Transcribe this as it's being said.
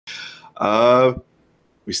Uh,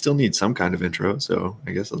 we still need some kind of intro, so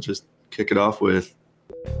I guess I'll just kick it off with.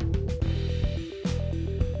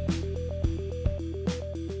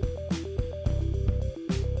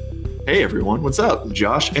 Hey everyone, what's up?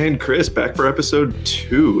 Josh and Chris back for episode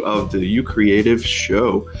 2 of the You Creative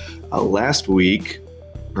Show. Last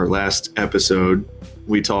episode,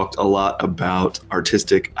 we talked a lot about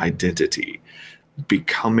artistic identity,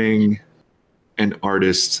 becoming an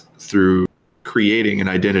artist through creating an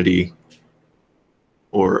identity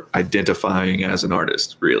or identifying as an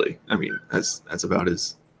artist, really. I mean, that's about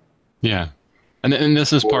as... Yeah. And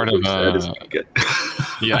this is part of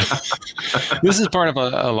yeah. This is part of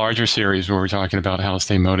a larger series where we're talking about how to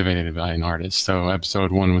stay motivated by an artist. So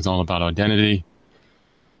episode 1 was all about identity.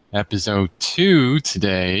 Episode 2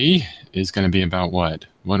 today is going to be about what?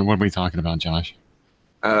 What are we talking about, Josh?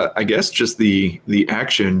 I guess just the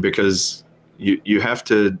action, because you have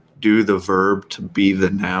to do the verb to be the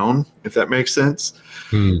noun, if that makes sense.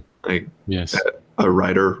 Like, yes, a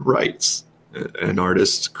writer writes, an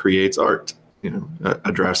artist creates art,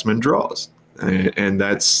 a draftsman draws, and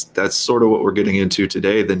that's sort of what we're getting into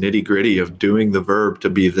today, the nitty gritty of doing the verb to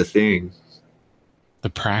be the thing, the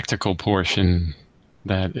practical portion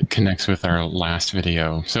that connects with our last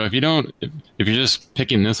video. So if you're just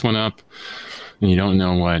picking this one up and you don't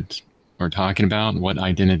know what we're talking about, what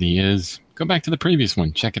identity is, go back to the previous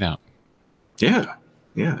one, check it out. Yeah,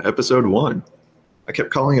 episode 1. I kept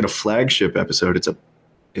calling it a flagship episode.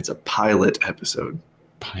 It's a pilot episode.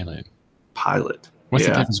 Pilot. Yeah. What's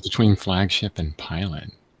the difference between flagship and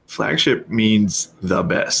pilot? Flagship means the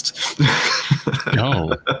best.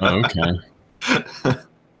 Oh, okay.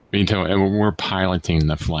 We're piloting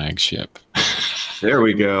the flagship. There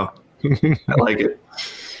we go. I like it.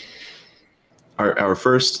 Our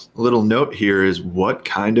first little note here is, what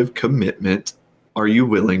kind of commitment are you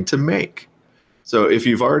willing to make? So if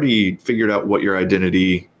you've already figured out what your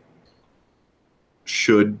identity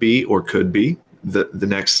should be or could be, the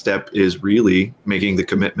next step is really making the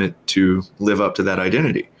commitment to live up to that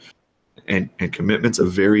identity. And commitment's a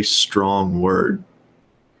very strong word.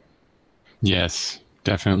 Yes,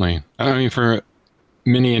 definitely. I mean, for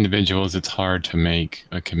many individuals, it's hard to make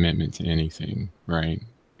a commitment to anything, right?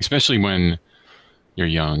 Especially when you're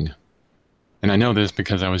young. And I know this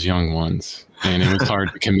because I was young once, and it was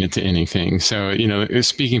hard to commit to anything. So,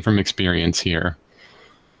 speaking from experience here.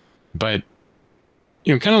 But,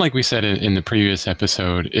 kind of like we said in the previous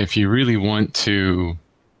episode, if you really want to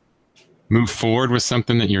move forward with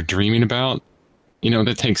something that you're dreaming about,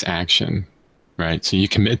 that takes action, right? So you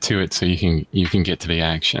commit to it so you can get to the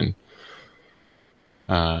action.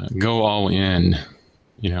 Go all in,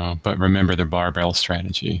 but remember the barbell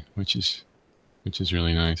strategy, which is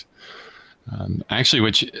really nice. Actually,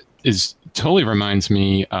 which is totally reminds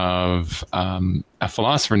me of a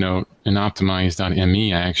philosopher note in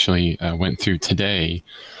Optimize.me I actually went through today.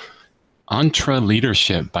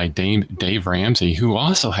 EntreLeadership by Dave Ramsey, who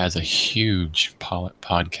also has a huge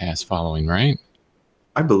podcast following, right?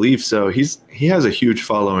 I believe so. He has a huge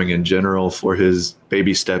following in general for his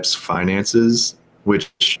baby steps finances,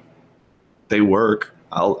 which they work.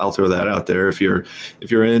 I'll throw that out there. If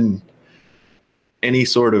you're in any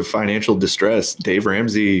sort of financial distress, Dave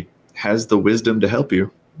Ramsey has the wisdom to help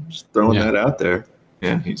you. Just throwing that out there.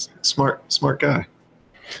 Yeah, he's a smart guy.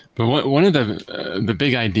 But one of the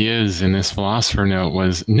big ideas in this philosopher note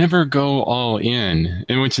was never go all in,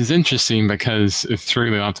 and which is interesting because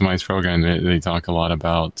through the Optimize program, they talk a lot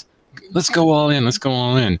about let's go all in.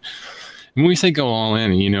 And when we say go all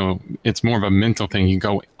in, it's more of a mental thing. You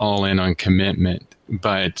go all in on commitment,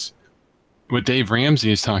 but what Dave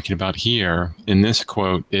Ramsey is talking about here in this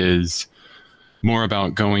quote is more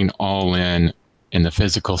about going all in the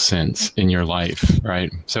physical sense in your life,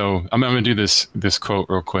 right? So I'm going to do this quote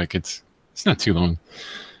real quick. It's not too long.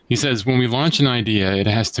 He says, when we launch an idea, it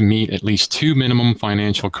has to meet at least 2 minimum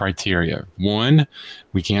financial criteria. 1,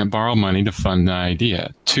 we can't borrow money to fund the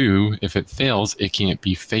idea. 2, if it fails, it can't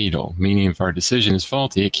be fatal, meaning if our decision is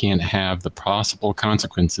faulty, it can't have the possible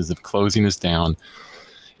consequences of closing us down.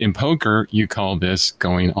 In poker, you call this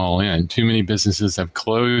going all in. Too many businesses have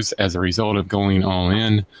closed as a result of going all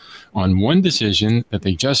in on one decision that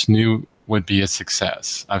they just knew would be a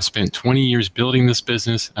success. I've spent 20 years building this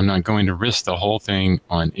business. I'm not going to risk the whole thing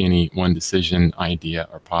on any one decision, idea,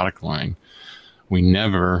 or product line. We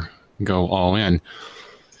never go all in.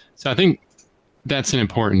 So I think that's an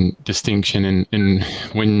important distinction. And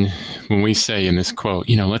when we say in this quote,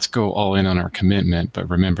 let's go all in on our commitment, but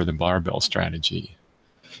remember the barbell strategy.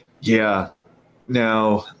 Yeah.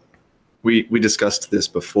 Now, we discussed this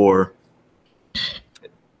before.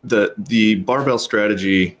 The barbell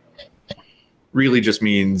strategy really just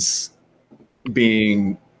means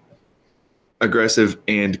being aggressive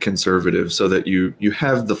and conservative so that you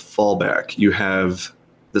have the fallback, you have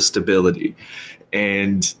the stability.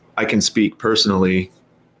 And I can speak personally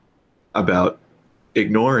about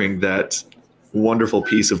ignoring that wonderful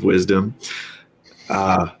piece of wisdom.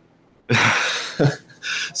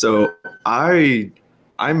 So I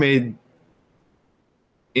made,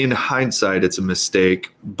 in hindsight, it's a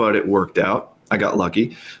mistake, but it worked out. I got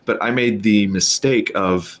lucky, but I made the mistake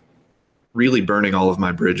of really burning all of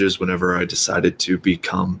my bridges whenever I decided to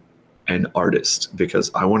become an artist, because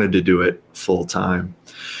I wanted to do it full time,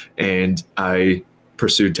 and I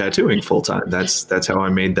pursued tattooing full time. That's how I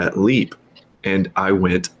made that leap, and I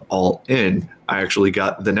went all in. I actually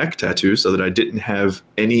got the neck tattoo so that I didn't have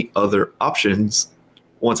any other options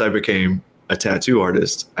once I became a tattoo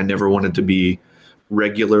artist. I never wanted to be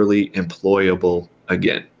regularly employable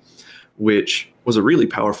again, which was a really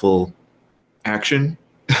powerful action,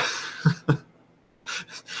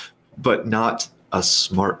 but not a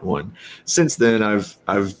smart one. Since then,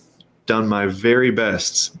 I've done my very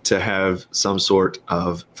best to have some sort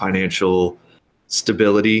of financial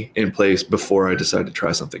stability in place before I decide to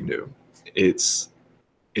try something new. It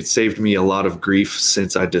saved me a lot of grief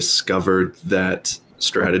since I discovered that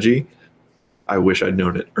strategy. I wish I'd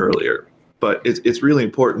known it earlier. But it's really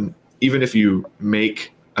important, even if you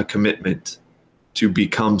make a commitment to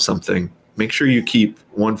become something, make sure you keep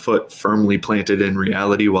one foot firmly planted in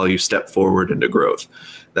reality while you step forward into growth.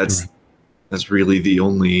 That's really the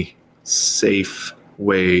only safe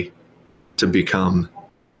way to become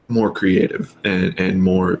more creative and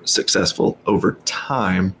more successful over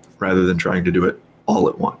time, rather than trying to do it all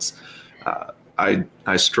at once.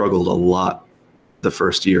 I struggled a lot the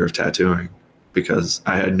first year of tattooing because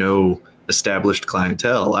I had no established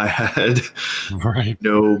clientele. I had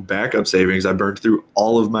no backup savings. I burned through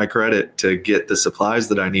all of my credit to get the supplies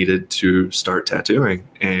that I needed to start tattooing,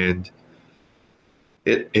 and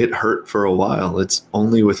it hurt for a while. It's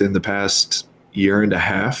only within the past year and a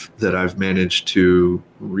half that I've managed to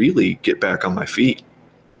really get back on my feet,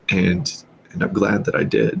 and I'm glad that I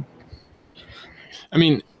did. I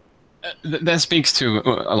mean, that speaks to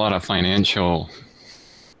a lot of financial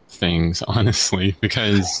things, honestly,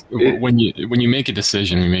 because when you make a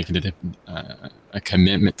decision, you make a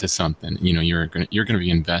commitment to something, you're going to be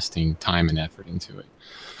investing time and effort into it.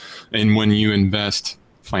 And when you invest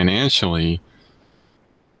financially,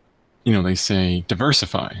 they say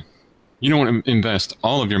diversify. You don't want to invest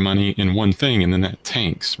all of your money in one thing and then that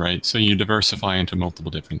tanks, right? So you diversify into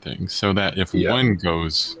multiple different things so that if one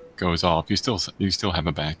goes off, you still have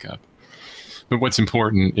a backup. But what's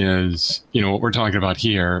important is, what we're talking about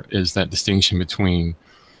here is that distinction between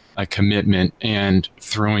a commitment and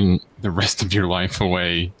throwing the rest of your life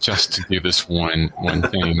away just to do this one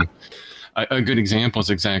thing. A good example is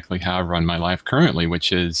exactly how I run my life currently,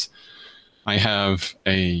 which is I have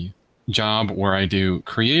a job where I do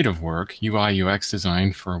creative work, UI, UX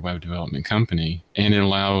design for a web development company. And it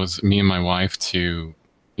allows me and my wife to,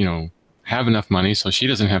 have enough money so she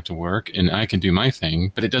doesn't have to work and I can do my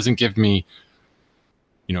thing, but it doesn't give me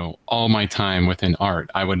all my time within art.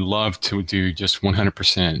 I would love to do just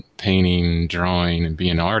 100% painting, drawing, and be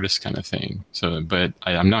an artist kind of thing. But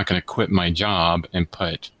I'm not going to quit my job and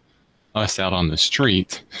put us out on the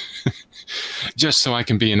street just so I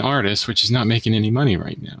can be an artist, which is not making any money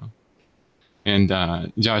right now. And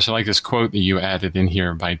Josh, I like this quote that you added in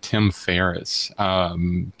here by Tim Ferriss,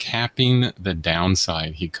 capping the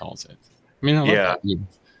downside, he calls it. I mean, I love that.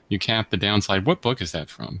 You cap the downside. What book is that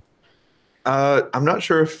from? I'm not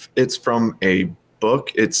sure if it's from a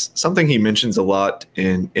book. It's something he mentions a lot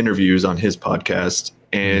in interviews on his podcast.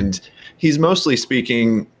 And he's mostly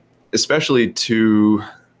speaking, especially to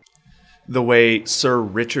the way Sir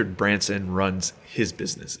Richard Branson runs his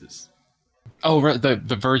businesses. Oh,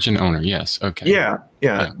 the Virgin owner. Yes. Okay.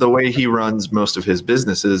 Yeah. The way he runs most of his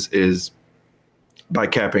businesses is by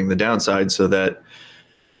capping the downside so that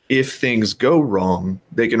if things go wrong,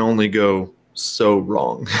 they can only go so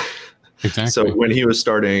wrong. Exactly. So when he was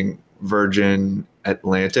starting Virgin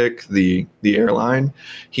Atlantic, the airline,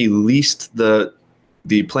 he leased the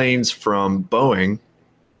planes from Boeing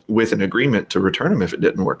with an agreement to return them if it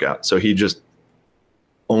didn't work out. So he just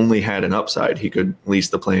only had an upside. He could lease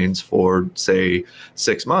the planes for, say,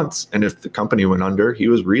 6 months. And if the company went under, he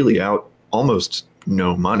was really out almost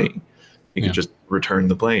no money. He could just return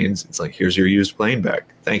the planes. It's like, here's your used plane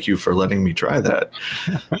back. Thank you for letting me try that.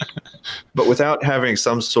 But without having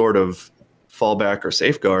some sort of fallback or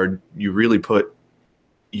safeguard, you really put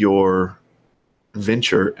your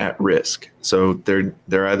venture at risk. So there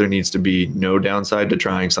either needs to be no downside to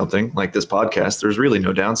trying something like this podcast. There's really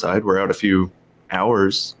no downside. We're out a few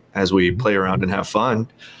hours as we play around and have fun,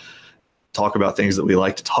 talk about things that we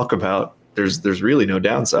like to talk about, there's really no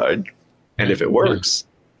downside. And if it works,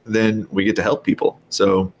 then we get to help people.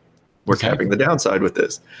 So we're capping the downside with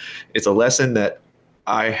this. It's a lesson that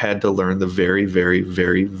I had to learn the very, very,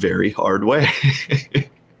 very, very hard way.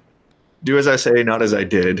 Do as I say, not as I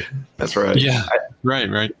did. That's right. Yeah,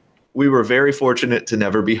 right. We were very fortunate to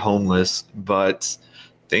never be homeless, but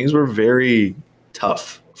things were very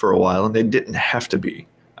tough for a while, and they didn't have to be.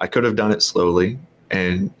 I could have done it slowly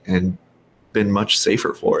and been much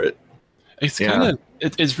safer for it. It's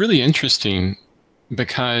it's really interesting,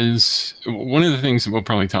 because one of the things that we'll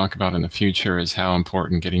probably talk about in the future is how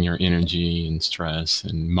important getting your energy and stress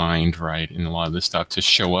and mind right and a lot of this stuff to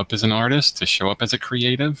show up as an artist, to show up as a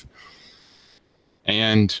creative.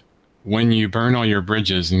 And when you burn all your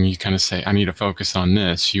bridges and you kind of say, I need to focus on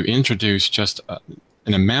this, you introduce just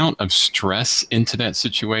an amount of stress into that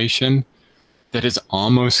situation that is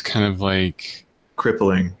almost kind of like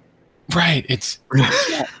crippling. Right. It's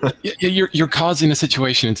you're causing a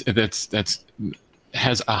situation that's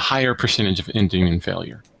has a higher percentage of ending in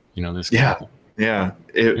failure. You know, this.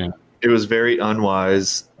 It was very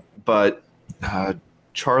unwise, but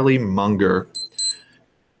Charlie Munger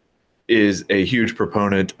is a huge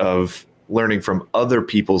proponent of learning from other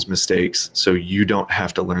people's mistakes so you don't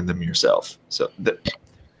have to learn them yourself. So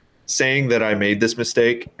saying that I made this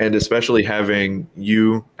mistake, and especially having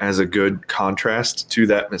you as a good contrast to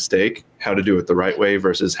that mistake, how to do it the right way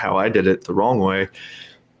versus how I did it the wrong way,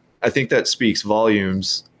 I think that speaks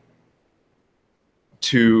volumes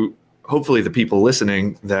to hopefully the people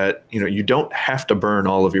listening, that, you know, you don't have to burn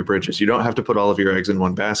all of your bridges. You don't have to put all of your eggs in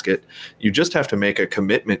one basket. You just have to make a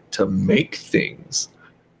commitment to make things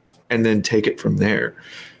and then take it from there.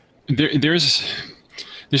 There's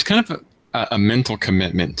kind of a mental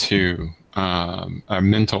commitment to a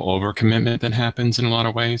mental overcommitment that happens in a lot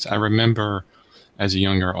of ways. I remember as a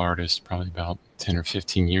younger artist, probably about 10 or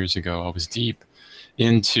 15 years ago, I was deep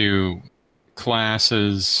into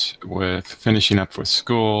classes with finishing up with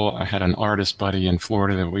school. I had an artist buddy in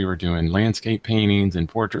Florida that we were doing landscape paintings and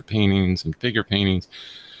portrait paintings and figure paintings.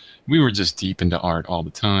 We were just deep into art all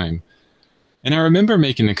the time. And I remember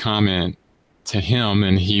making the comment to him,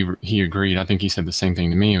 and he agreed. I think he said the same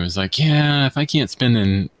thing to me. It was like, yeah, if I can't spend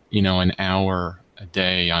an hour a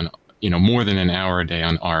day on, more than an hour a day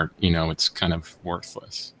on art, it's kind of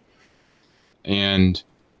worthless. And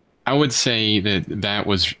I would say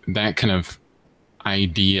that kind of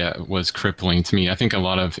idea was crippling to me. I think a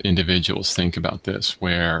lot of individuals think about this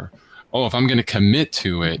where, if I'm going to commit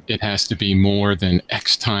to it, it has to be more than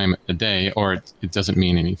X time a day, or it doesn't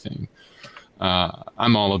mean anything.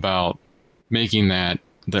 I'm all about making the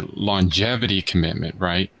longevity commitment,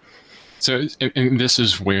 right? So, and this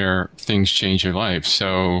is where things change your life.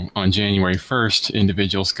 So on January 1st,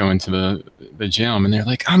 individuals go into the gym and they're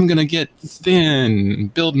like, I'm going to get thin,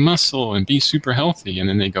 build muscle, and be super healthy. And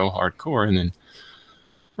then they go hardcore. And then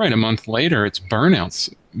a month later, it's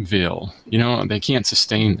burnoutsville. They can't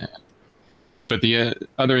sustain that. But the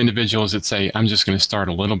other individuals that say, I'm just going to start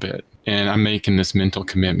a little bit, and I'm making this mental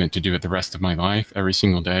commitment to do it the rest of my life, every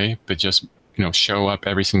single day, but just, show up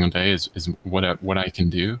every single day is what I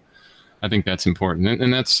can do. I think that's important.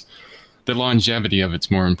 And that's the longevity of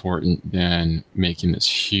it's more important than making this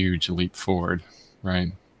huge leap forward,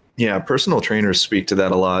 right? Yeah, personal trainers speak to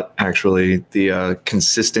that a lot, actually. The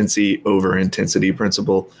consistency over intensity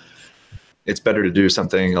principle. It's better to do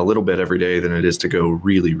something a little bit every day than it is to go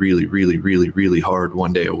really, really, really, really, really hard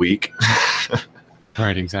one day a week.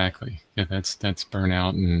 Right, exactly. Yeah, that's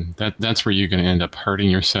burnout, and that's where you're going to end up hurting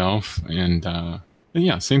yourself. And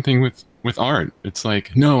yeah, same thing with art. It's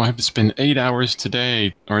like, no, I have to spend 8 hours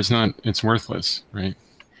today, or it's worthless, right?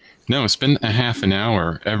 No, spend a half an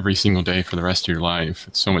hour every single day for the rest of your life.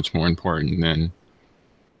 It's so much more important than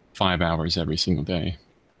 5 hours every single day.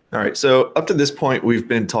 All right. So up to this point, we've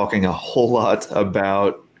been talking a whole lot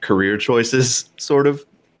about career choices, sort of,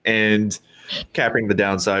 and capping the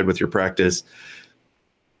downside with your practice.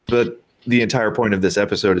 But the entire point of this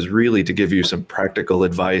episode is really to give you some practical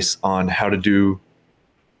advice on how to do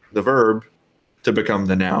the verb to become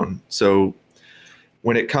the noun. So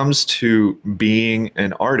when it comes to being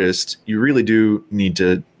an artist, you really do need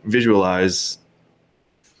to visualize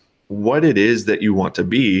what it is that you want to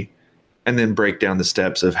be, and then break down the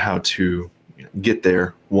steps of how to get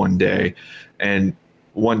there one day. And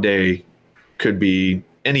one day could be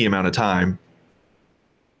any amount of time,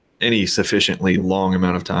 any sufficiently long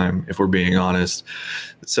amount of time, if we're being honest.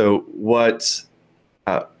 So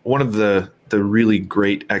one of the really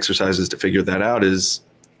great exercises to figure that out is,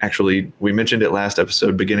 actually, we mentioned it last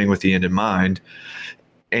episode, beginning with the end in mind.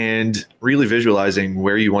 and really visualizing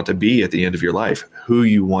where you want to be at the end of your life, who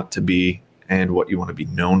you want to be, and what you want to be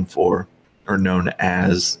known for or known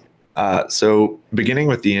as. So beginning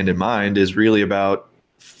with the end in mind is really about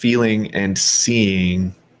feeling and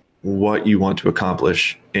seeing what you want to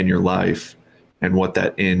accomplish in your life and what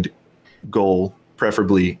that end goal,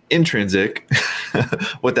 preferably intrinsic,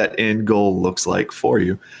 what that end goal looks like for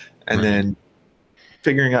you. And then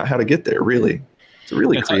figuring out how to get there, really. It's a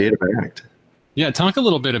really creative act. Yeah, talk a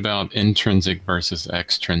little bit about intrinsic versus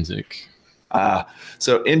extrinsic.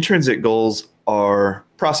 So intrinsic goals are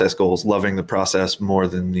process goals, loving the process more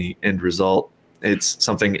than the end result. It's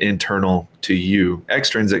something internal to you.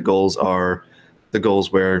 Extrinsic goals are the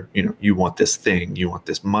goals where, you want this thing, you want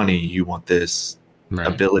this money, you want this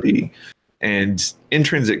ability. And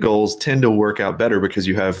intrinsic goals tend to work out better because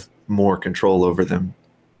you have more control over them.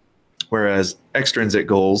 Whereas extrinsic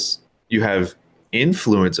goals, you have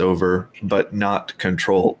influence over, but not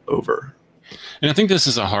control over. And I think this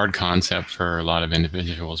is a hard concept for a lot of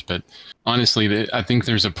individuals, but honestly, I think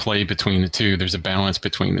there's a play between the two. There's a balance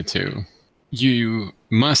between the two. You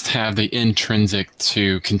must have the intrinsic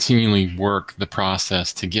to continually work the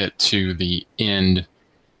process to get to the end,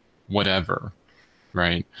 whatever,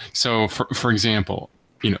 right? So for example,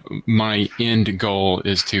 my end goal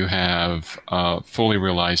is to have a fully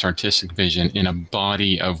realized artistic vision in a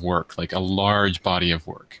body of work, like a large body of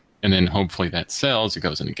work. And then hopefully that sells, it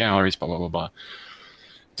goes into galleries, blah, blah, blah, blah.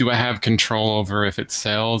 Do I have control over if it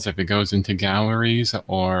sells, if it goes into galleries,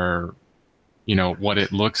 or, what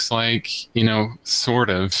it looks like, sort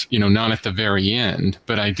of, not at the very end,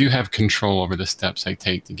 but I do have control over the steps I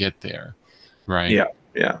take to get there, right?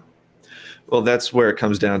 Yeah. Well, that's where it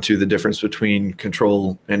comes down to the difference between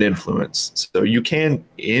control and influence. So you can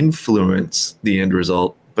influence the end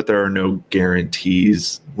result, but there are no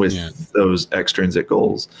guarantees with those extrinsic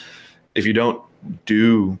goals. If you don't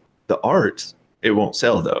do the art, it won't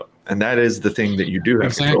sell, though. And that is the thing that you do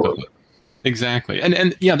have control over. Exactly.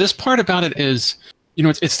 And yeah, this part about it is,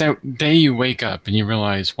 it's that day you wake up and you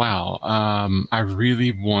realize, wow, I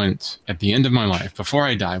really want, at the end of my life, before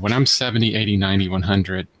I die, when I'm 70, 80, 90,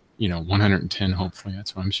 100, 110, hopefully,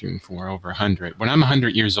 that's what I'm shooting for, over 100. When I'm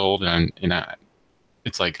 100 years old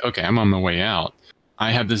it's like, okay, I'm on my way out.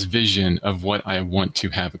 I have this vision of what I want to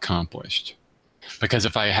have accomplished. Because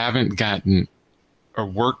if I haven't gotten or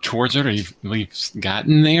worked towards it, or at least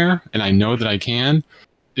gotten there, and I know that I can,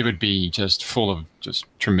 it would be just full of just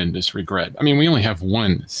tremendous regret. I mean, we only have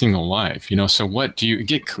one single life, so what do you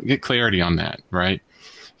get clarity on that, right?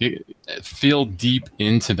 Feel deep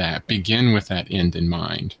into that, begin with that end in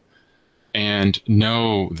mind, and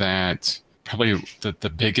know that probably the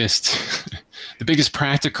biggest, the biggest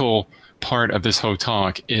practical part of this whole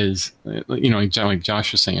talk is, like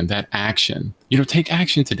Josh was saying, that action. Take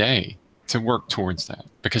action today to work towards that.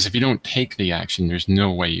 Because if you don't take the action, there's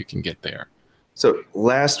no way you can get there. So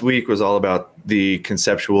last week was all about the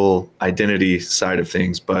conceptual identity side of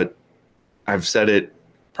things, but I've said it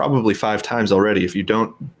probably 5 times already. If you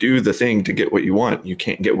don't do the thing to get what you want, you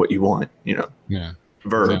can't get what you want.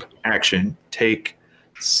 Verb, action, take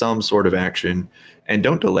some sort of action, and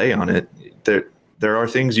don't delay on it. There are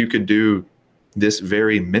things you could do this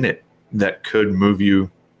very minute that could move you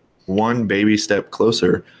one baby step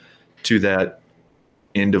closer to that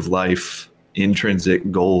end of life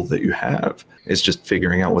intrinsic goal that you have. It's just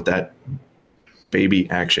figuring out what that baby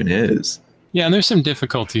action is. Yeah, and there's some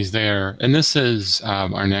difficulties there. And this is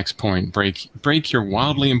our next point. Break your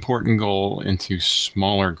wildly important goal into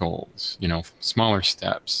smaller goals, smaller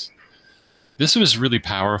steps. This was really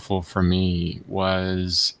powerful for me,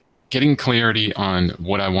 was getting clarity on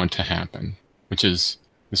what I want to happen, which is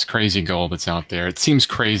this crazy goal that's out there. It seems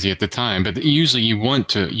crazy at the time, but usually you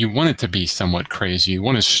want it to be somewhat crazy. You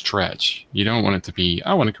want to stretch. You don't want it to be,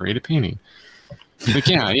 I want to create a painting. But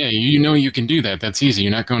yeah, you can do that. That's easy.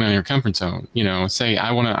 You're not going out of your comfort zone. Say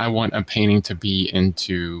I want a painting to be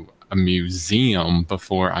into a museum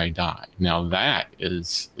before I die. Now that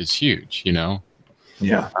is huge,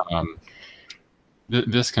 Yeah.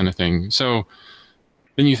 This kind of thing. So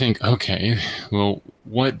then you think, okay, well,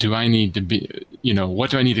 what do I need to be,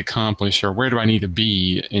 what do I need to accomplish, or where do I need to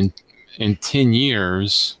be in 10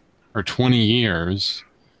 years or 20 years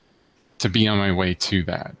to be on my way to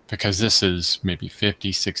that? Because this is maybe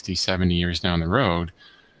 50, 60, 70 years down the road.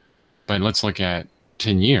 But let's look at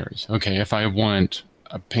 10 years. Okay, if I want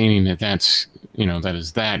a painting that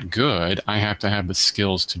is that good, I have to have the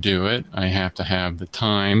skills to do it. I have to have the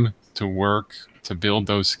time to work to build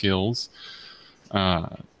those skills.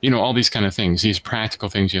 All these kind of things, these practical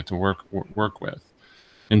things you have to work with.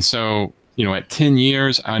 And so, at 10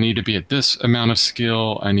 years, I need to be at this amount of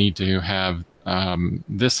skill. I need to have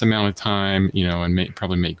this amount of time, and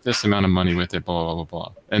probably make this amount of money with it, blah, blah, blah,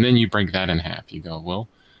 blah. And then you break that in half. You go, well,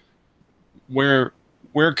 where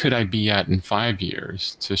could I be at in 5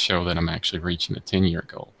 years to show that I'm actually reaching a 10-year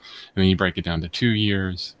goal? And then you break it down to 2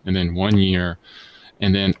 years and then 1 year.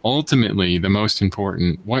 And then ultimately, the most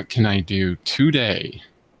important, what can I do today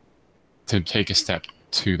to take a step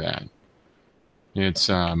to that? It's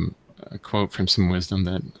a quote from some wisdom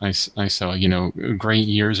that I saw, great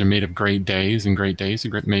years are made of great days, and great days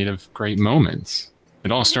are made of great moments.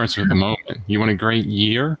 It all starts with a moment. You want a great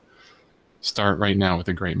year? Start right now with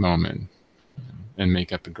a great moment and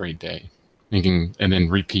make up a great day. And then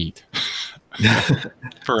repeat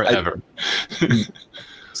forever.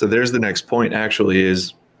 So there's the next point, actually,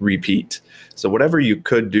 is repeat. So whatever you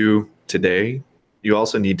could do today, you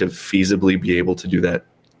also need to feasibly be able to do that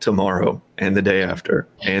tomorrow and the day after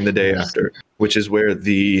and the day after, which is where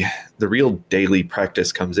the real daily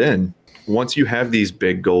practice comes in. Once you have these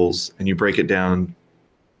big goals and you break it down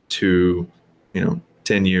to,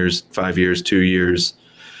 10 years, 5 years, 2 years,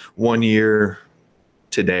 1 year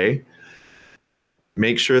today,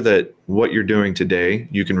 make sure that what you're doing today,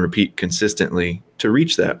 you can repeat consistently to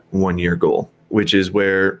reach that 1 year goal, which is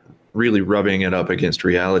where really rubbing it up against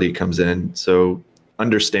reality comes in. So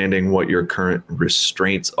understanding what your current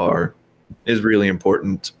restraints are is really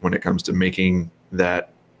important when it comes to making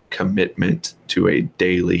that commitment to a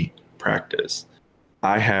daily practice.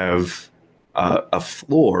 I have a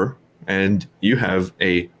floor, and you have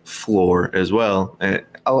a floor as well. And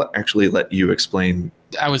I'll actually let you explain.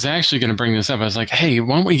 I was actually going to bring this up. I was like, hey,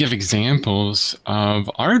 why don't we give examples of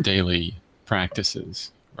our daily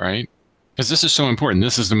practices, right? Because this is so important.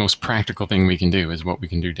 This is the most practical thing we can do, is what we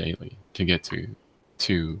can do daily to get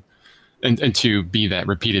and to be that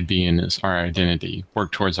repeated being is our identity,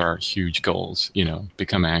 work towards our huge goals,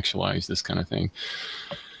 become actualized, this kind of thing.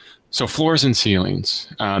 So floors and ceilings.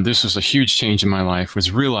 This was a huge change in my life, was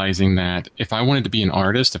realizing that if I wanted to be an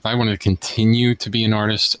artist, if I wanted to continue to be an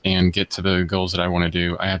artist and get to the goals that I want to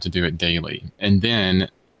do, I have to do it daily. And then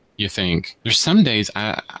you think, there's some days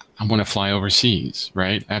I want to fly overseas,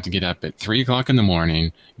 right? I have to get up at 3 o'clock in the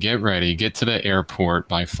morning, get ready, get to the airport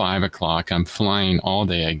by 5 o'clock. I'm flying all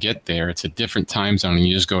day. I get there. It's a different time zone, and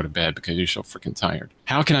you just go to bed because you're so freaking tired.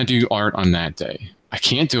 How can I do art on that day? I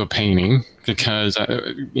can't do a painting because,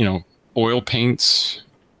 oil paints,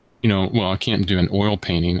 I can't do an oil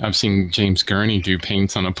painting. I've seen James Gurney do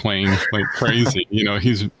paints on a plane like crazy.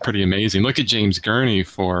 He's pretty amazing. Look at James Gurney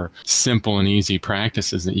for simple and easy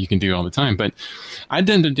practices that you can do all the time. But I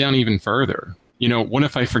did it down even further. What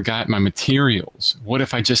if I forgot my materials? What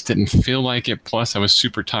if I just didn't feel like it? Plus I was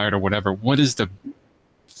super tired or whatever. What is the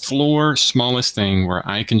floor smallest thing where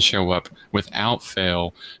I can show up without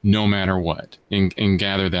fail, no matter what, and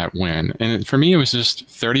gather that win? And for me, it was just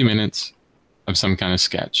 30 minutes of some kind of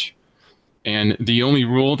sketch. And the only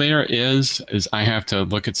rule there is I have to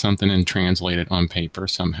look at something and translate it on paper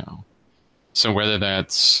somehow. So whether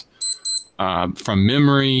that's from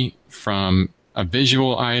memory, from a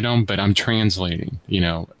visual item, but I'm translating,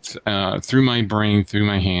 through my brain, through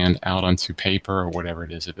my hand, out onto paper or whatever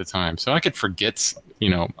it is at the time. So I could forget,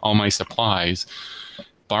 all my supplies,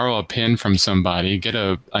 borrow a pen from somebody, get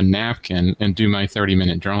a napkin, and do my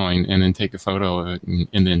 30-minute drawing, and then take a photo of it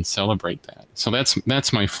and then celebrate that. So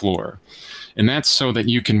that's my floor. And that's so that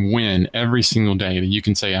you can win every single day, that you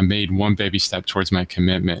can say, I made one baby step towards my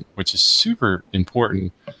commitment, which is super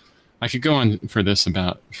important. I could go on for this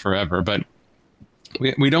about forever, but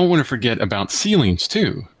we don't want to forget about ceilings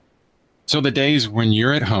too. So the days when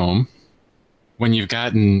you're at home, when you've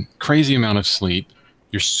gotten crazy amount of sleep,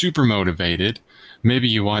 you're super motivated, maybe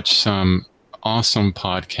you watch some awesome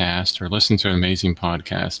podcast or listen to an amazing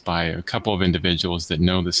podcast by a couple of individuals that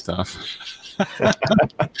know this stuff.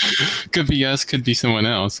 Could be us, could be someone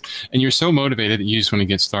else. And you're so motivated that you just want to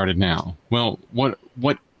get started now. Well, what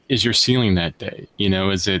is your ceiling that day?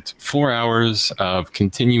 Is it 4 hours of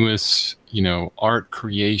continuous, art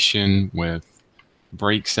creation with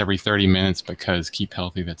breaks every 30 minutes because keep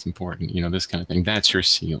healthy, that's important, this kind of thing. That's your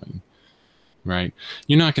ceiling, right?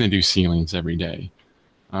 You're not going to do ceilings every day.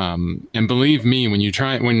 And believe me, when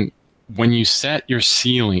you set your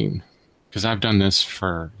ceiling, because I've done this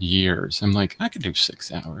for years, I'm like, I could do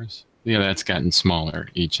 6 hours. Yeah, that's gotten smaller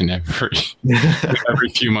each and every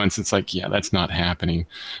few months. It's like, yeah, that's not happening.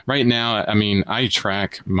 Right now, I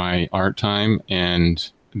track my art time, and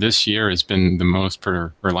this year has been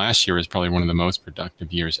last year was probably one of the most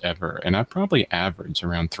productive years ever. And I probably average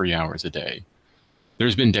around 3 hours a day.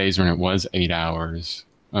 There's been days when it was 8 hours,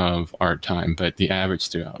 of art time, but the average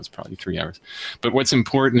studio is probably 3 hours. But what's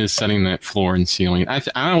important is setting that floor and ceiling. I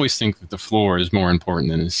always think that the floor is more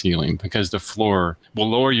important than the ceiling, because the floor will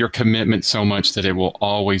lower your commitment so much that it will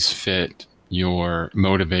always fit your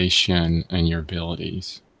motivation and your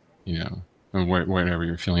abilities, or whatever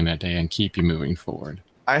you're feeling that day, and keep you moving forward.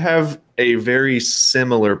 I have a very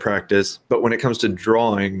similar practice, but when it comes to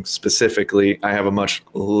drawing specifically, I have a much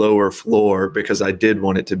lower floor because I did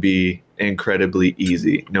want it to be incredibly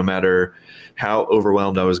easy. No matter how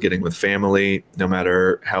overwhelmed I was getting with family, no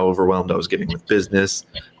matter how overwhelmed I was getting with business,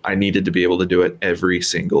 I needed to be able to do it every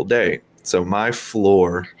single day. So my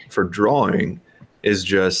floor for drawing is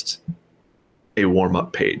just a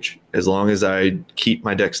warm-up page. As long as I keep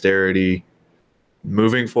my dexterity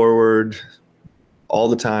moving forward all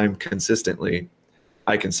the time consistently,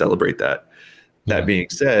 I can celebrate that. That being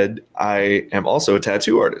said, I am also a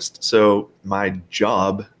tattoo artist. So my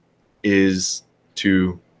job is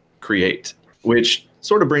to create, which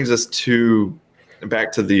sort of brings us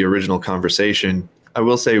back to the original conversation. I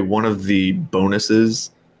will say one of the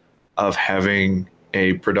bonuses of having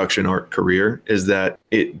a production art career is that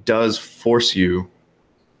it does force you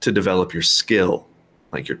to develop your skill,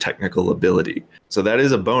 like your technical ability. So that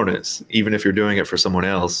is a bonus. Even if you're doing it for someone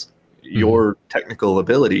else, your technical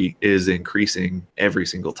ability is increasing every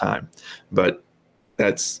single time. But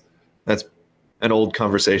that's an old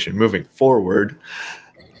conversation. Moving forward,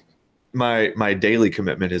 my daily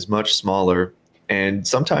commitment is much smaller. And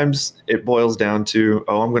sometimes it boils down to,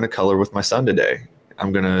 I'm going to color with my son today.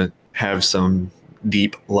 I'm going to have some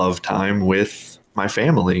deep love time with my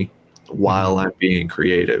family while I'm being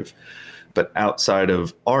creative. But outside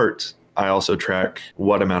of art, I also track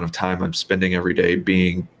what amount of time I'm spending every day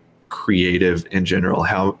being creative in general.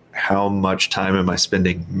 How much time am I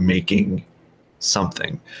spending making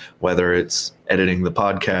something, whether it's editing the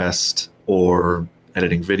podcast or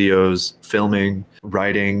editing videos, filming,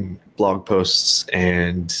 writing blog posts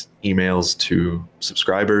and emails to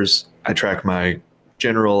subscribers. I track my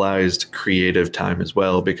generalized creative time as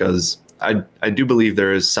well, because I do believe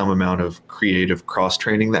there is some amount of creative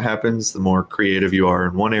cross-training that happens. The more creative you are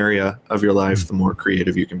in one area of your life, the more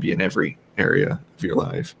creative you can be in every area of your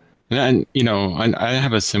life. And, I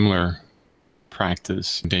have a similar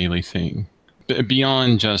practice daily thing.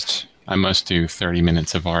 Beyond just, I must do 30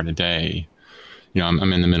 minutes of art a day.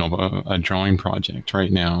 I'm in the middle of a drawing project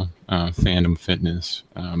right now, Fandom Fitness,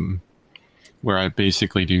 where I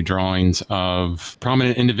basically do drawings of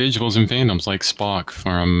prominent individuals in fandoms like Spock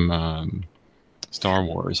from Star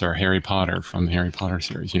Wars, or Harry Potter from the Harry Potter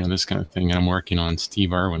series, this kind of thing. And I'm working on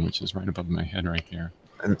Steve Irwin, which is right above my head right there.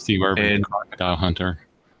 Steve Irwin, Crocodile Hunter.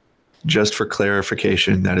 Just for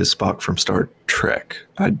clarification, that is Spock from Star Trek.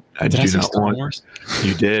 I do not want. Wars?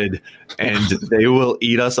 You did, and they will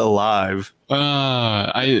eat us alive.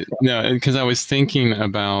 Because I was thinking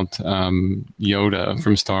about Yoda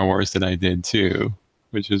from Star Wars that I did too,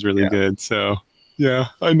 which is really good. So yeah,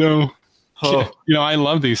 I know. Oh. I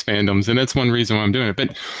love these fandoms, and that's one reason why I'm doing it.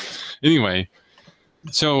 But anyway,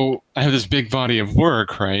 so I have this big body of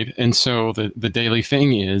work, right? And so the daily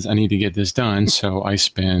thing is I need to get this done, so I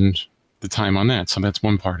spend the time on that. So that's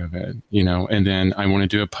one part of it, and then I want to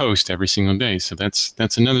do a post every single day. So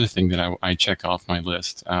that's another thing that I check off my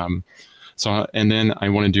list. And then I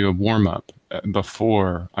want to do a warm up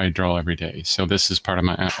before I draw every day. So this is part of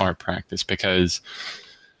my art practice,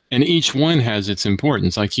 and each one has its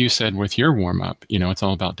importance. Like you said with your warm up, it's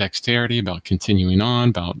all about dexterity, about continuing on,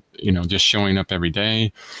 about, just showing up every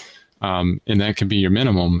day. And that could be your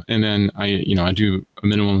minimum. And then I do a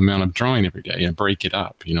minimum amount of drawing every day and break it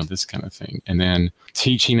up, this kind of thing. And then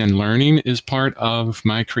teaching and learning is part of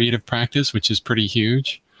my creative practice, which is pretty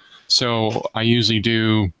huge. So I usually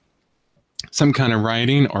do some kind of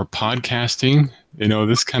writing or podcasting,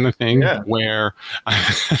 this kind of thing, where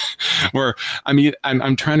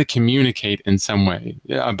I'm trying to communicate in some way.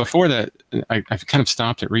 Before that, I've kind of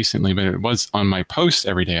stopped it recently, but it was on my posts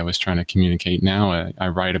every day. I was trying to communicate. Now I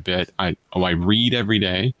write a bit. I read every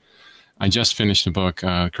day. I just finished a book,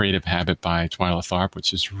 Creative Habit by Twyla Tharp,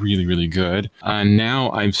 which is really, really good. Now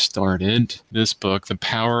I've started this book, The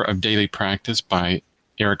Power of Daily Practice by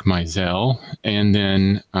Eric Meisel. And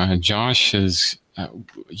then Josh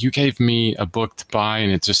you gave me a book to buy,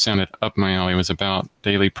 and it just sounded up my alley. It was about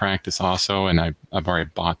daily practice also, and I've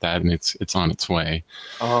already bought that, and it's on its way.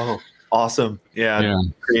 Oh, awesome. Yeah.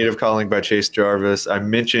 Creative Calling by Chase Jarvis. I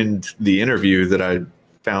mentioned the interview that I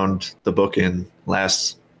found the book in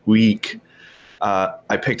last week.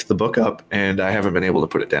 I picked the book up, and I haven't been able to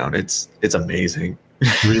put it down. It's amazing.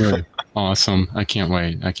 Really awesome. I can't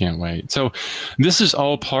wait. So this is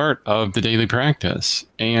all part of the daily practice,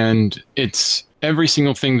 and it's every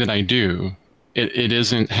single thing that I do, it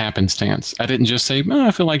isn't happenstance. I didn't just say, oh,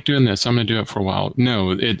 I feel like doing this, I'm going to do it for a while.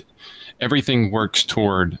 No, everything works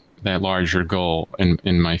toward that larger goal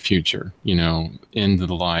in my future, end of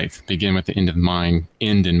the life, begin with the end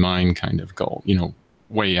in mind kind of goal,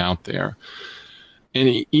 way out there.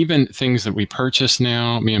 And even things that we purchase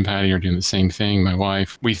now, me and Patty are doing the same thing. My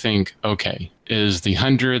wife, we think, okay, is the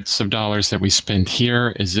hundreds of dollars that we spend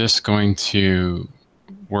here, is this going to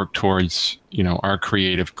work towards, our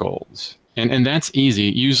creative goals? And that's easy.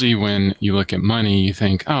 Usually when you look at money, you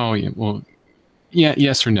think, oh, yeah, well, yeah,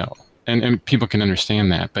 yes or no. And people can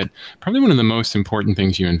understand that. But probably one of the most important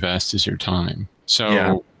things you invest is your time. So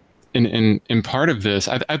yeah. In part of this,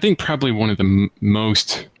 I think probably one of the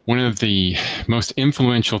most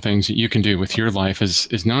influential things that you can do with your life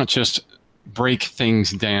is not just break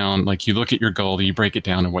things down. Like you look at your goal, you break it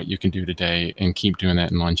down to what you can do today and keep doing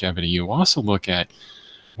that in longevity. You also look at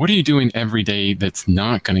what are you doing every day that's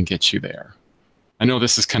not going to get you there. I know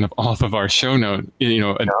this is kind of off of our show note,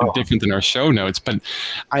 different than our show notes, but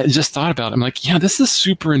I just thought about it. I'm like, yeah, this is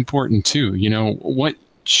super important too. What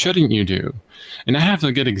shouldn't you do? And I have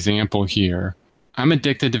a good example here. I'm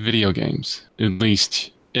addicted to video games, at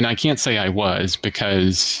least. And I can't say I was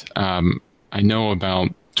because I know about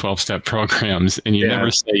 12-step programs, and you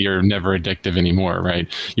never say you're never addictive anymore, right?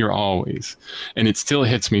 You're always. And it still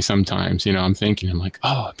hits me sometimes. I'm like,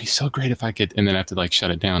 oh, it'd be so great if I could, and then I have to like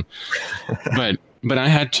shut it down. But I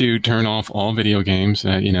had to turn off all video games,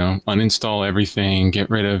 uninstall everything, get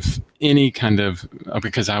rid of any kind of,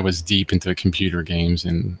 because I was deep into computer games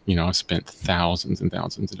and, I spent thousands and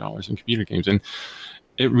thousands of dollars in computer games. And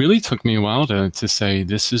it really took me a while to say,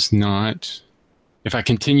 this is not, if I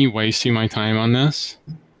continue wasting my time on this,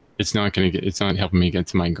 it's not helping me get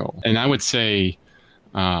to my goal. And I would say,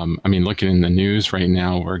 looking in the news right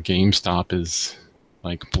now where GameStop is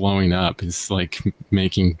like blowing up, is like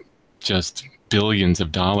making just billions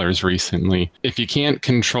of dollars recently. If you can't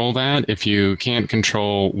control that, if you can't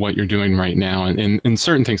control what you're doing right now, and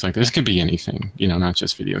certain things like this, could be anything, not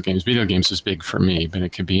just video games. Video games is big for me, but it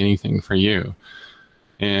could be anything for you.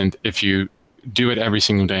 And if you do it every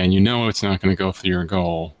single day and it's not going to go for your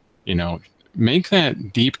goal, make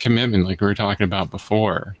that deep commitment like we were talking about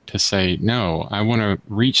before to say, no, I want to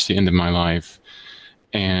reach the end of my life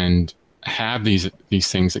and have these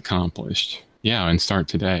things accomplished. Yeah, and start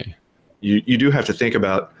today. You do have to think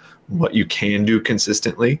about what you can do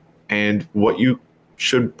consistently and what you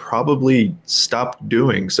should probably stop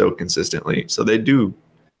doing so consistently. So they do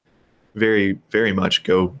very, very much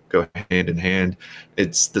go hand in hand.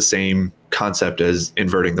 It's the same concept as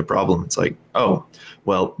inverting the problem. It's like, oh,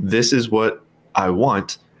 well, this is what I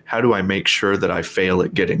want. How do I make sure that I fail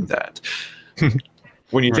at getting that?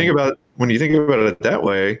 When you think about it that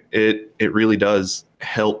way, it really does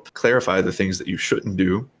help clarify the things that you shouldn't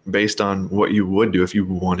do based on what you would do if you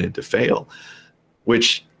wanted to fail,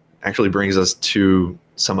 which actually brings us to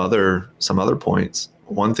some other points.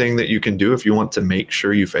 One thing that you can do if you want to make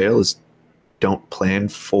sure you fail is don't plan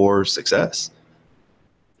for success.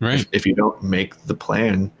 Right. If you don't make the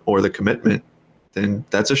plan or the commitment, then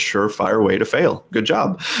that's a surefire way to fail. Good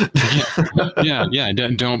job. Yeah.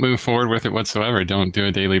 Don't move forward with it whatsoever. Don't do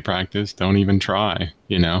a daily practice. Don't even try,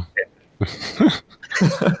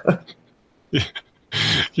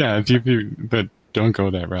 Yeah, but don't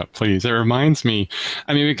go that route, please. It reminds me,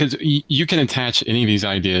 because you can attach any of these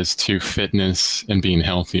ideas to fitness and being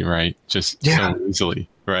healthy, right? Just so easily,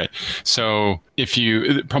 right? So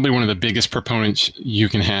probably one of the biggest proponents you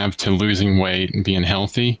can have to losing weight and being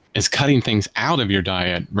healthy is cutting things out of your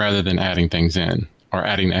diet rather than adding things in, or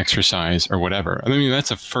adding exercise or whatever. That's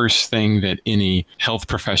the first thing that any health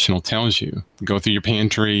professional tells you. Go through your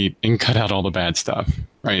pantry and cut out all the bad stuff,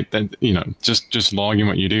 right? That, just logging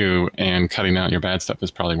what you do and cutting out your bad stuff is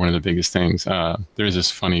probably one of the biggest things. There's this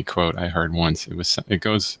funny quote I heard once. It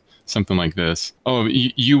goes something like this. Oh,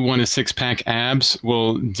 you want a 6-pack abs?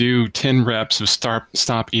 Well, do 10 reps of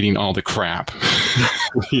stop eating all the crap,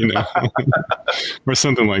 or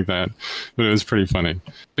something like that. But it was pretty funny.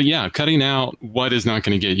 But yeah, cutting out what is not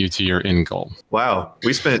going to get you to your end goal. Wow.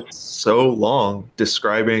 We spent so long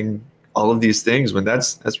describing all of these things when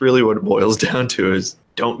that's really what it boils down to is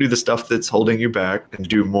don't do the stuff that's holding you back and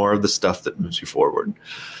do more of the stuff that moves you forward.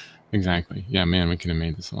 Exactly. Yeah, man, we could have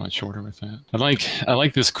made this a lot shorter with that. I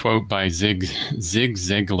like this quote by Zig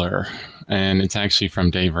Ziglar, and it's actually from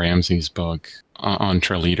Dave Ramsey's book,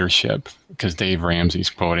 Entre Leadership, because Dave Ramsey's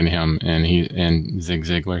quoting him, and Zig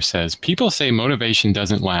Ziglar says, "People say motivation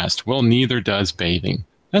doesn't last. Well, neither does bathing.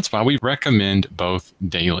 That's why we recommend both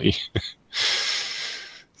daily."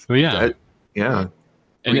 So yeah.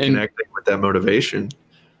 Reconnecting with that motivation.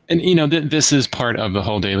 And, this is part of the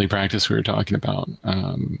whole daily practice we were talking about.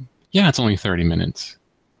 Yeah, it's only 30 minutes.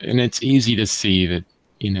 And it's easy to see that,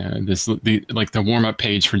 like the warm-up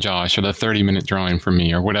page for Josh or the 30-minute drawing for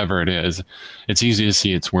me or whatever it is, it's easy to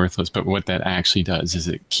see it's worthless. But what that actually does is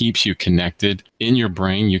it keeps you connected in your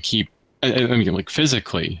brain. You keep, like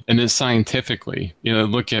physically and then scientifically,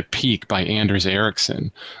 look at Peak by Anders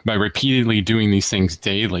Ericsson. By repeatedly doing these things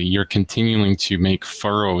daily, you're continuing to make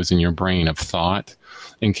furrows in your brain of thought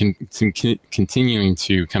and continuing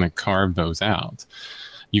to kind of carve those out.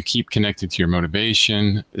 You keep connected to your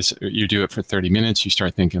motivation. You do it for 30 minutes. You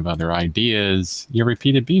start thinking of other ideas. Your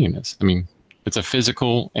repeated beingness. I mean, it's a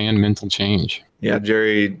physical and mental change. Yeah,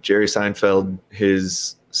 Jerry Seinfeld,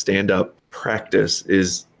 his stand-up practice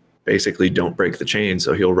is basically don't break the chain.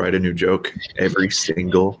 So he'll write a new joke every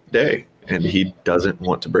single day, and he doesn't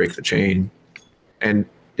want to break the chain. And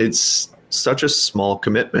it's such a small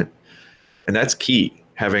commitment. And that's key,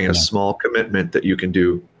 having a small commitment that you can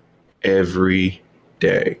do every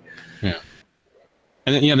day. Yeah.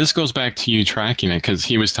 And then, this goes back to you tracking it, because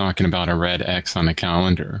he was talking about a red X on the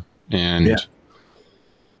calendar. And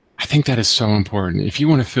I think that is so important. If you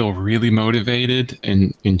want to feel really motivated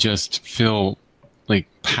and just feel like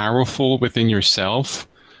powerful within yourself,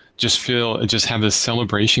 just have this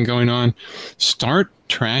celebration going on, start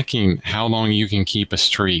tracking how long you can keep a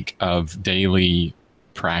streak of daily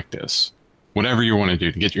practice. Whatever you want to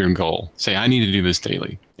do to get your goal. Say, I need to do this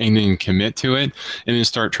daily. And then commit to it and then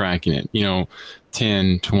start tracking it.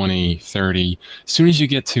 10, 20, 30. As soon as you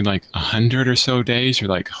get to like 100 or so days, you're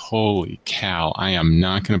like, holy cow, I am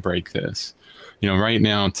not going to break this. Right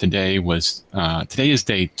now, today is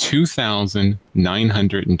day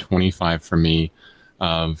 2,925 for me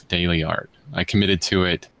of daily art. I committed to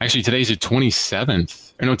it. Actually, today's the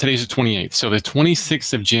 27th. Or no, today's the 28th. So the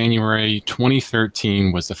 26th of January,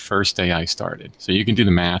 2013 was the first day I started. So you can do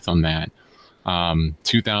the math on that.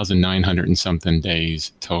 2,900 and something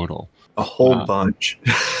days total. A whole bunch.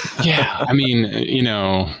 Yeah. I mean,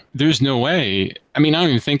 there's no way. I mean, I don't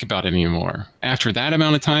even think about it anymore after that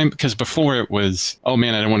amount of time, because before it was, oh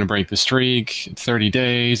man, I don't want to break the streak. 30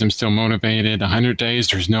 days, I'm still motivated. 100 days,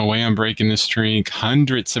 there's no way I'm breaking the streak.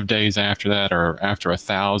 Hundreds of days after that, or after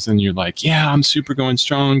 1,000, you're like, yeah, I'm super going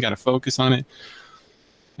strong. Got to focus on it.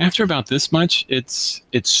 After about this much, it's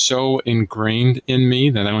so ingrained in me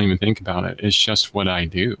that I don't even think about it. It's just what I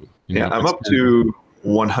do. I'm up to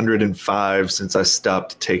 105 since I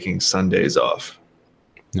stopped taking Sundays off.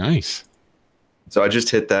 Nice. So I just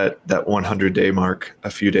hit that 100-day mark a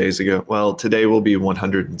few days ago. Well, today will be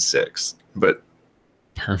 106. But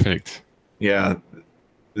perfect. Yeah,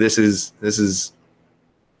 this is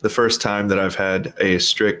the first time that I've had a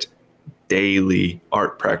strict daily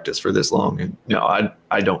art practice for this long. And no,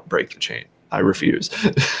 I don't break the chain. I refuse.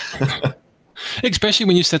 Especially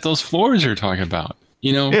when you set those floors you're talking about.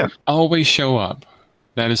 Always show up.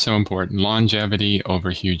 That is so important. Longevity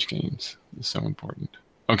over huge gains is so important.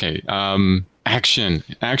 Okay, action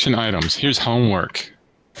items. Here's homework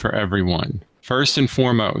for everyone. First and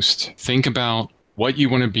foremost, think about what you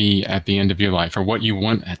want to be at the end of your life, or what you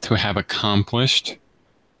want to have accomplished,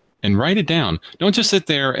 and write it down. Don't just sit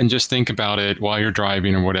there and just think about it while you're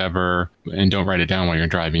driving or whatever, and don't write it down while you're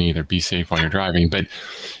driving either. Be safe while you're driving, but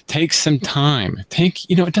take some time.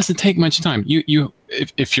 It doesn't take much time.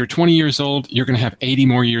 If you're 20 years old, you're going to have 80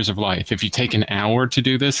 more years of life. If you take an hour to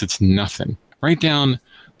do this, it's nothing. Write down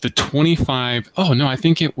the 25. Oh no, I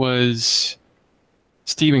think it was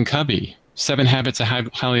Stephen Covey, 7 Habits of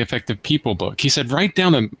Highly Effective People book. He said, write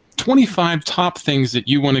down the 25 top things that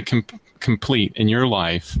you want to complete in your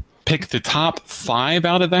life. Pick the top 5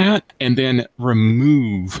 out of that, and then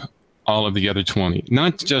remove all of the other 20.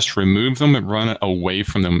 Not just remove them, but run away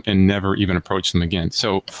from them and never even approach them again.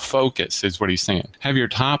 So focus is what he's saying. Have your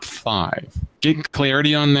top 5. Get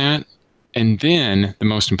clarity on that. And then the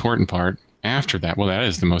most important part after that, well, that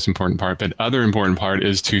is the most important part, but other important part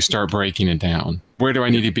is to start breaking it down. Where do I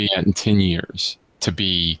need to be at in 10 years to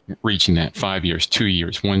be reaching that? 5 years, 2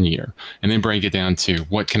 years, 1 year, and then break it down to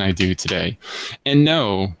what can I do today? And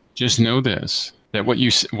just know this, that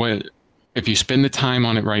if you spend the time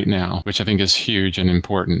on it right now, which I think is huge and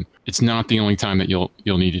important, it's not the only time that you'll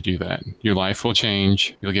need to do that. Your life will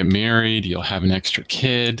change. You'll get married. You'll have an extra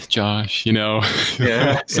kid, Josh,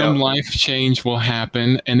 Some life change will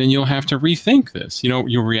happen, and then you'll have to rethink this.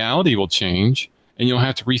 Your reality will change, and you'll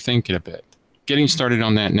have to rethink it a bit. Getting started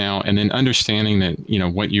on that now, and then understanding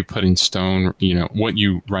that, what you put in stone, what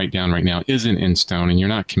you write down right now isn't in stone, and you're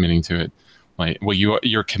not committing to it.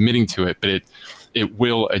 You're committing to it, but it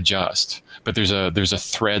will adjust. But there's a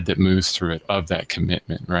thread that moves through it of that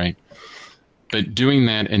commitment, right? But doing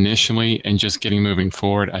that initially and just getting moving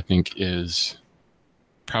forward, I think, is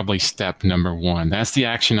probably step number one. That's the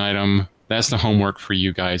action item. That's the homework for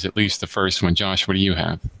you guys, at least the first one. Josh, what do you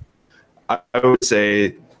have? I would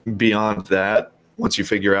say beyond that, once you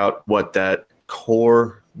figure out what that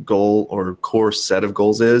core goal or core set of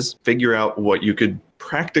goals is, figure out what you could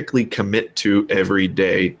practically commit to every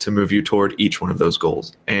day to move you toward each one of those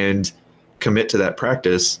goals, and commit to that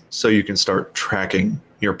practice so you can start tracking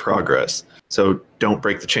your progress. So don't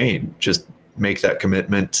break the chain. Just make that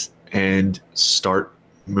commitment and start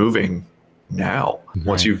moving now. Right.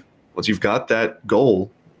 Once you've got that goal,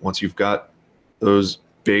 once you've got those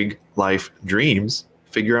big life dreams,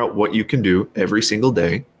 figure out what you can do every single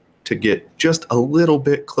day to get just a little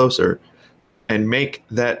bit closer, and make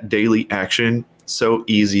that daily action so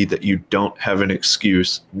easy that you don't have an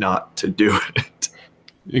excuse not to do it.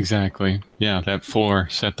 Exactly. Yeah, that floor,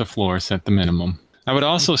 set the minimum. I would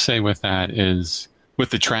also say with that is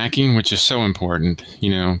with the tracking, which is so important,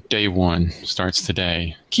 day one starts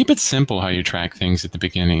today. Keep it simple how you track things at the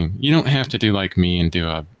beginning. You don't have to do like me and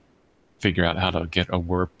figure out how to get a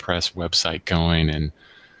WordPress website going and,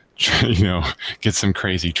 get some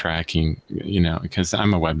crazy tracking, because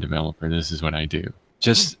I'm a web developer. This is what I do.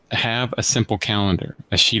 Just have a simple calendar,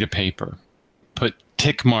 a sheet of paper, put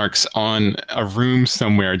tick marks on a room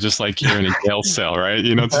somewhere, just like you're in a jail cell, right?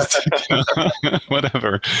 Just,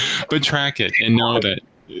 whatever, but track it and know that,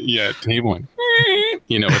 day one,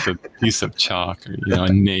 with a piece of chalk or,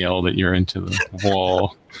 a nail that you're into the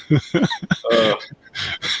wall.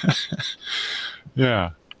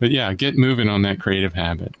 Yeah. But yeah, get moving on that creative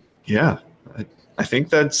habit. Yeah. I think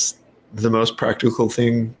that's the most practical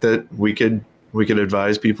thing that we could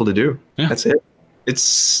advise people to do. Yeah. That's it.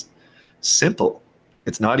 It's simple.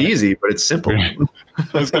 It's not easy, but it's simple. I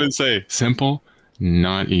was going to say simple,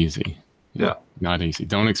 not easy. Yeah. Not easy.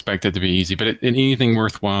 Don't expect it to be easy, but anything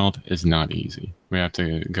worthwhile is not easy. We have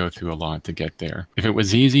to go through a lot to get there. If it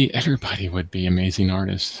was easy, everybody would be amazing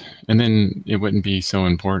artists. And then it wouldn't be so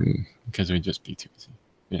important because it would just be too easy.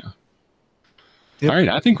 Yeah. Yep. All right.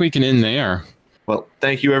 I think we can end there. Well,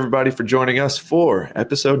 thank you everybody for joining us for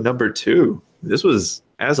episode number 2. This was,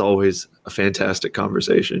 as always, a fantastic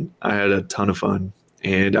conversation. I had a ton of fun.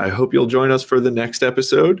 And I hope you'll join us for the next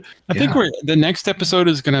episode. I think the next episode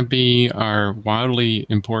is going to be our wildly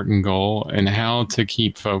important goal and how to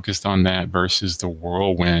keep focused on that versus the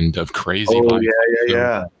whirlwind of crazy life.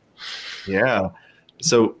 Yeah.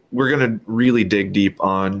 So we're going to really dig deep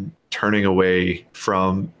on turning away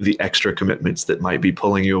from the extra commitments that might be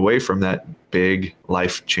pulling you away from that big,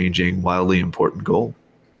 life-changing, wildly important goal.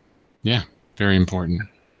 Yeah, very important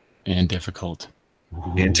and difficult.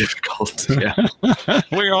 And difficult, yeah.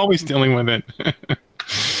 We're always dealing with it.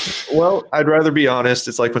 Well, I'd rather be honest.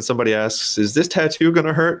 It's like when somebody asks, is this tattoo going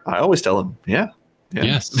to hurt? I always tell them, yeah.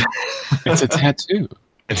 Yes. It's a tattoo.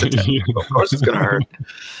 It's a tattoo. Of course it's going to hurt.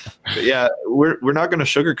 But yeah, we're not going to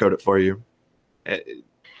sugarcoat it for you.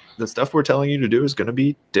 The stuff we're telling you to do is going to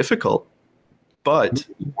be difficult, but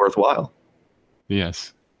worthwhile.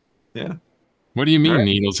 Yes. Yeah. What do you mean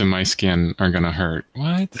needles in my skin are going to hurt?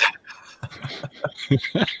 What?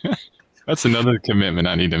 That's another commitment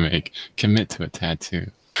I need to make. Commit to a tattoo.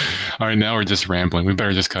 All right, now we're just rambling. We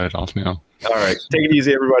better just cut it off now. All right. Take it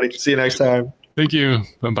easy, everybody. See you next time. Thank you.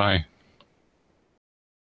 Bye-bye.